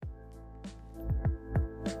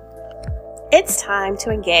It's time to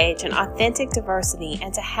engage in authentic diversity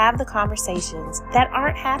and to have the conversations that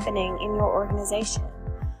aren't happening in your organization.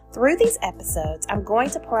 Through these episodes, I'm going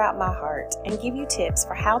to pour out my heart and give you tips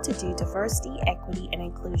for how to do diversity, equity, and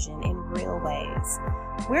inclusion in real ways.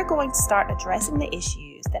 We're going to start addressing the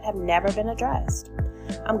issues that have never been addressed.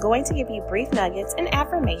 I'm going to give you brief nuggets and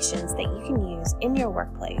affirmations that you can use in your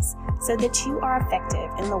workplace so that you are effective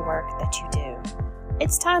in the work that you do.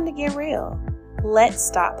 It's time to get real. Let's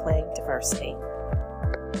stop playing diversity.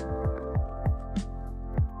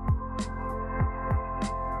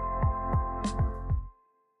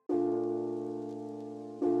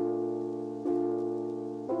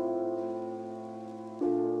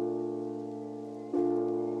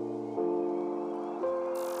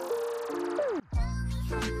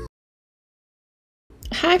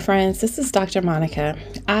 Hi friends, this is Dr. Monica.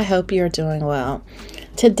 I hope you're doing well.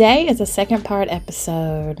 Today is a second part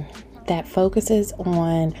episode that focuses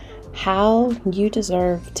on how you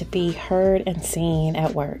deserve to be heard and seen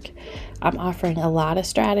at work. I'm offering a lot of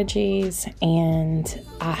strategies and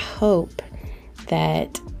I hope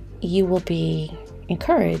that you will be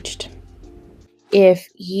encouraged. If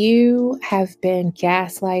you have been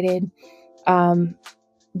gaslighted,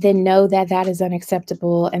 then know that that is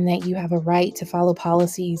unacceptable and that you have a right to follow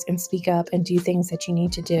policies and speak up and do things that you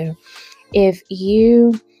need to do. If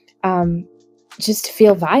you just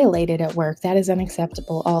feel violated at work, that is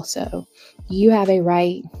unacceptable also. You have a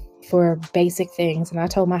right for basic things. And I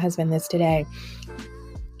told my husband this today.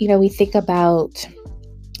 You know, we think about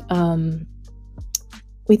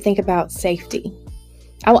safety.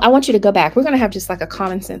 I want you to go back. We're going to have just like a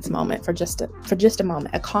common sense moment for just a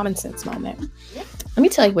moment, a common sense moment. Let me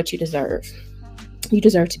tell you what you deserve. You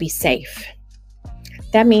deserve to be safe.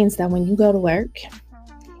 That means that when you go to work,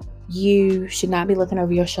 you should not be looking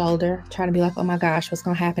over your shoulder, trying to be like, oh my gosh, what's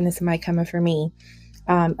going to happen? Is somebody coming for me?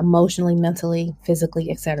 Emotionally, mentally, physically,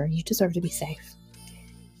 etc. You deserve to be safe.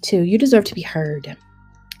 2, you deserve to be heard.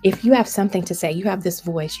 If you have something to say, you have this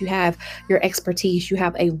voice, you have your expertise, you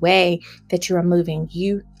have a way that you are moving,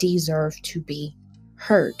 you deserve to be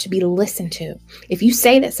heard, to be listened to. If you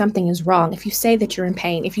say that something is wrong, if you say that you're in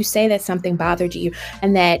pain, if you say that something bothered you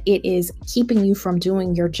and that it is keeping you from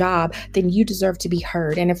doing your job, then you deserve to be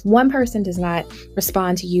heard. And if one person does not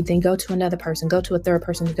respond to you, then go to another person, go to a third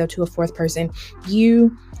person, go to a fourth person.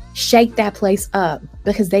 You shake that place up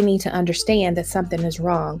because they need to understand that something is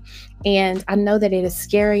wrong. And I know that it is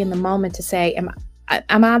scary in the moment to say, am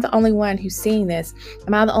I the only one who's seeing this?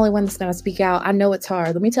 Am I the only one that's going to speak out? I know it's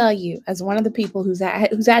hard. Let me tell you, as one of the people who's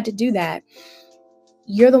had to do that,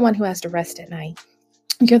 you're the one who has to rest at night.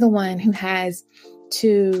 You're the one who has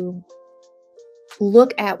to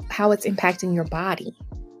look at how it's impacting your body.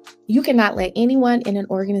 You cannot let anyone in an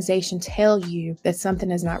organization tell you that something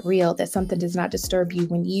is not real, that something does not disturb you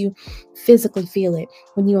when you physically feel it,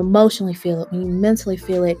 when you emotionally feel it, when you mentally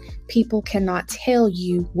feel it. People cannot tell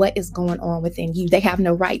you what is going on within you. They have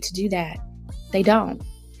no right to do that. They don't.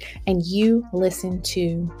 And you listen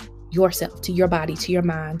to yourself, to your body, to your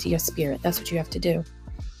mind, to your spirit. That's what you have to do.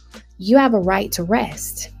 You have a right to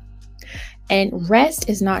rest. And rest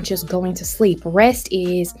is not just going to sleep. Rest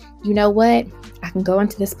is, you know what? I can go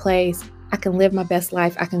into this place. I can live my best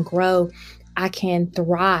life. I can grow. I can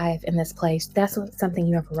thrive in this place. That's something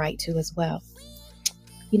you have a right to as well.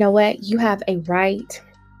 You know what? You have a right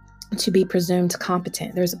to be presumed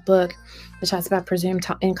competent. There's a book that talks about presumed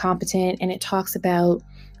incompetent, and it talks about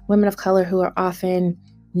women of color who are often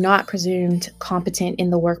not presumed competent in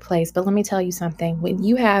the workplace. But let me tell you something. When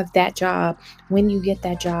you have that job, when you get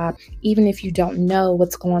that job, even if you don't know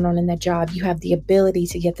what's going on in that job, you have the ability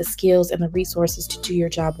to get the skills and the resources to do your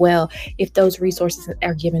job well if those resources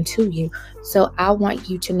are given to you. So I want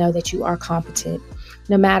you to know that you are competent.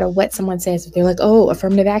 No matter what someone says, if they're like, oh,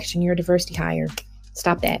 affirmative action, you're a diversity hire.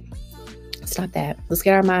 Stop that. Stop that. Let's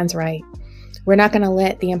get our minds right. We're not going to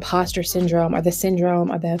let the imposter syndrome or the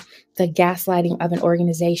gaslighting of an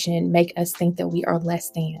organization make us think that we are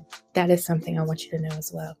less than. That is something I want you to know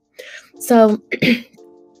as well. So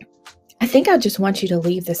I think I just want you to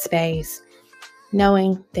leave the space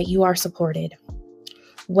knowing that you are supported.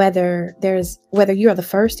 Whether you are the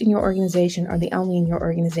first in your organization or the only in your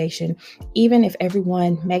organization, even if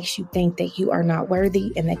everyone makes you think that you are not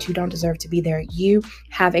worthy and that you don't deserve to be there, you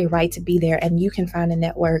have a right to be there, and you can find a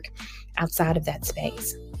network outside of that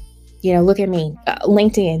space. You know, look at me,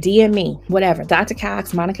 LinkedIn, DM me, whatever. Dr.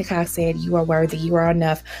 Cox, Monica Cox said, you are worthy, you are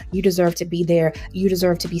enough, you deserve to be there, you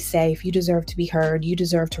deserve to be safe, you deserve to be heard, you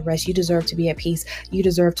deserve to rest, you deserve to be at peace, you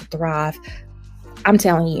deserve to thrive. I'm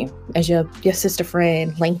telling you, as your sister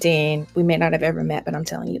friend, LinkedIn, we may not have ever met, but I'm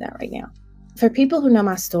telling you that right now. For people who know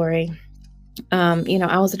my story,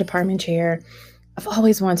 I was a department chair. I've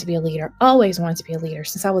always wanted to be a leader, always wanted to be a leader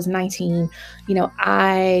since I was 19.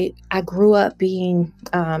 I grew up being,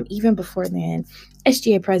 even before then,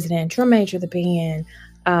 SGA president, drum major of the band,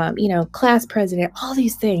 class president, all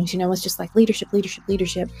these things, it's just like leadership, leadership,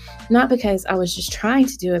 leadership. Not because I was just trying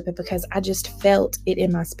to do it, but because I just felt it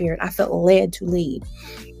in my spirit. I felt led to lead.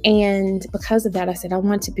 And because of that, I said, I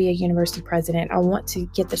want to be a university president. I want to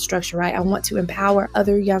get the structure right. I want to empower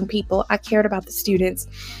other young people. I cared about the students.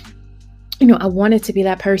 I wanted to be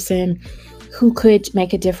that person who could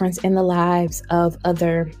make a difference in the lives of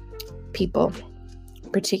other people,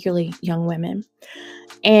 particularly young women.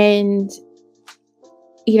 And,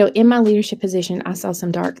 in my leadership position, I saw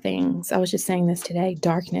some dark things. I was just saying this today,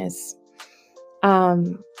 darkness.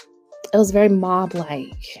 It was very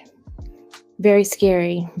mob-like, very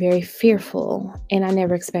scary, very fearful. And I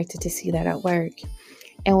never expected to see that at work.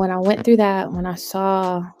 And when I went through that, when I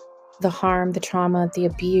saw the harm, the trauma, the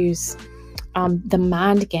abuse, the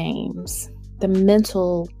mind games, the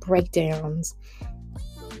mental breakdowns,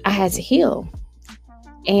 I had to heal.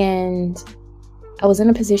 And I was in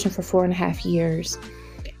a position for 4.5 years.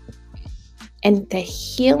 And the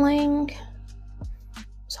healing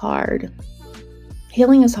was hard.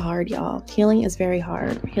 Healing is hard, y'all. Healing is very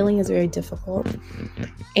hard. Healing is very difficult.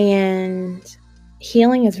 And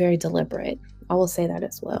healing is very deliberate. I will say that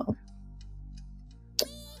as well.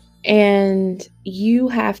 And you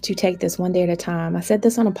have to take this one day at a time. I said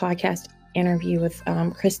this on a podcast interview with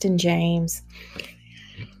Kristen James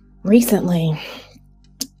recently.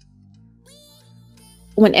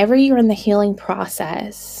 Whenever you're in the healing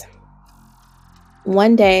process,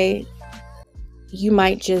 one day you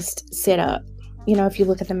might just sit up, if you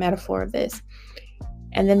look at the metaphor of this.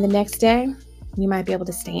 And then the next day, you might be able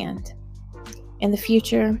to stand. In the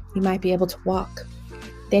future, you might be able to walk.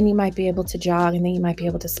 Then you might be able to jog, and then you might be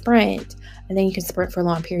able to sprint, and then you can sprint for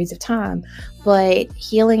long periods of time. But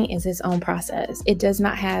healing is its own process. It does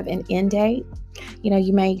not have an end date.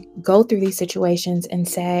 You may go through these situations and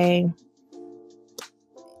say,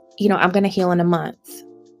 I'm going to heal in a month.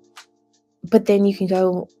 But then you can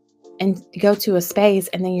go to a space,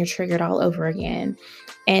 and then you're triggered all over again.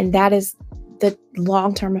 And that is the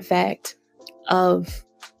long-term effect of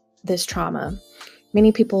this trauma.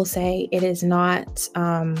 Many people say it is not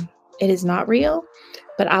real,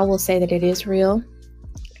 but I will say that it is real.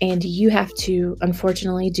 And you have to,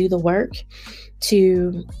 unfortunately, do the work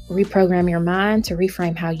to reprogram your mind, to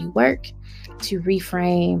reframe how you work, to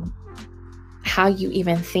reframe how you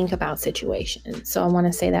even think about situations. So I want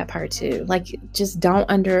to say that part too. Just don't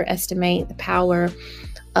underestimate the power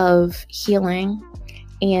of healing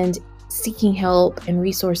and seeking help and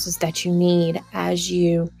resources that you need as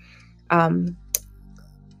you come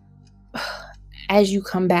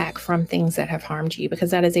back from things that have harmed you,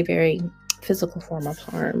 because that is a very physical form of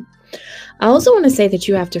harm. I also want to say that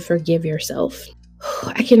you have to forgive yourself.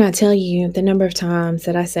 I cannot tell you the number of times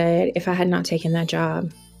that I said, if I had not taken that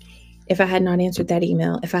job, if I had not answered that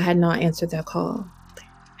email, if I had not answered that call,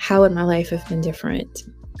 how would my life have been different?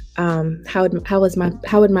 How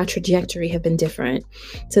would my trajectory have been different?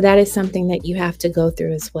 So that is something that you have to go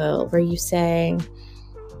through as well, where you say,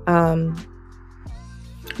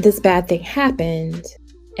 this bad thing happened,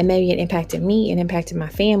 and maybe it impacted me, it impacted my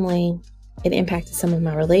family, it impacted some of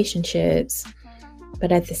my relationships,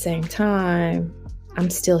 but at the same time, I'm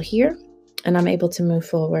still here. And I'm able to move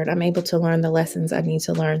forward. I'm able to learn the lessons I need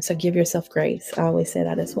to learn. So give yourself grace. I always say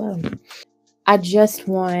that as well. I just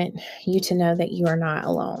want you to know that you are not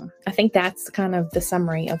alone. I think that's kind of the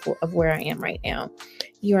summary of where I am right now.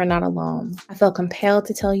 You are not alone. I feel compelled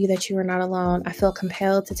to tell you that you are not alone. I feel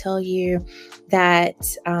compelled to tell you that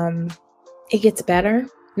it gets better,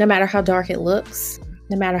 no matter how dark it looks,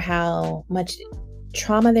 no matter how much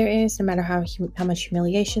trauma there is, no matter how much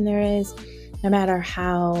humiliation there is, no matter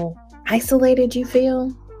how isolated you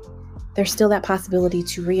feel, there's still that possibility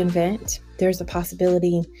to reinvent. There's a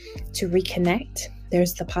possibility to reconnect.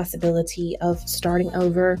 There's the possibility of starting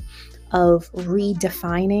over, of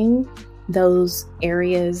redefining those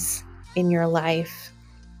areas in your life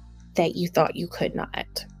that you thought you could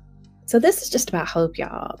not. So this is just about hope,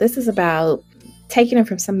 y'all. This is about taking it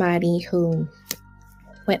from somebody who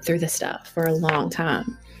went through this stuff for a long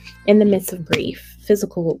time, in the midst of grief,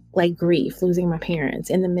 physical grief, losing my parents,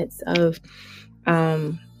 in the midst of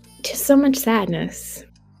just so much sadness.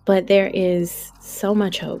 But there is so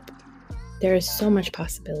much hope. There is so much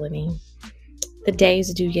possibility. The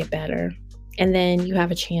days do get better. And then you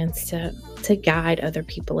have a chance to guide other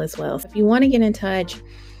people as well. So if you want to get in touch,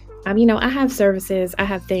 I have services, I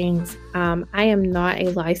have things. I am not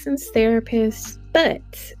a licensed therapist.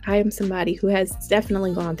 But I am somebody who has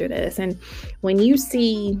definitely gone through this. And when you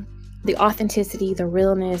see the authenticity, the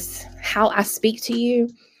realness, how I speak to you,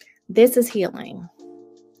 this is healing.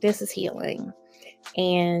 This is healing.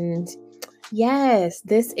 And yes,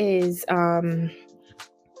 this is,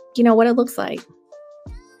 what it looks like.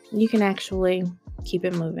 You can actually keep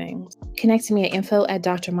it moving. Connect to me at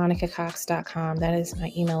info@drmonicacox.com. That is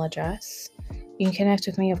my email address. You can connect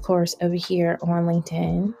with me, of course, over here on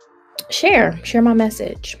LinkedIn. Share my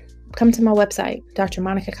message. Come to my website,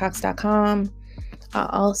 drmonicacox.com. I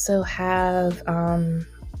also have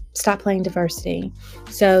Stop Playing Diversity.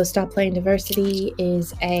 So Stop Playing Diversity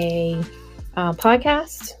is a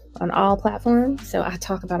podcast on all platforms. So I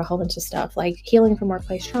talk about a whole bunch of stuff like healing from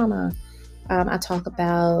workplace trauma. I talk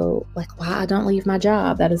about like why I don't leave my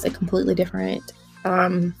job. That is a completely different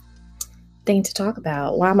thing to talk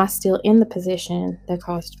about. Why am I still in the position that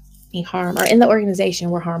caused me harm, or in the organization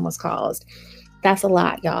where harm was caused? That's a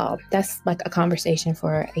lot, y'all. That's like a conversation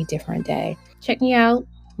for a different day. Check me out.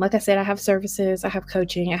 Like I said, I have services, I have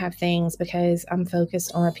coaching, I have things, because I'm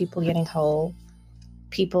focused on people getting whole,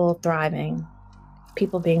 people thriving,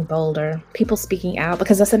 people being bolder, people speaking out,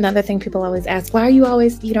 because that's another thing people always ask. Why are you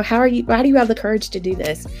always, why do you have the courage to do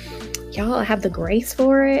this? Y'all, I have the grace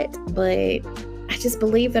for it, but I just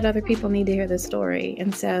believe that other people need to hear this story.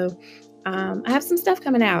 And so I have some stuff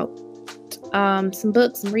coming out, some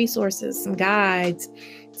books, some resources, some guides.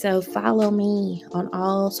 So follow me on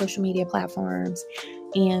all social media platforms,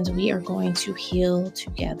 and we are going to heal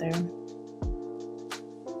together.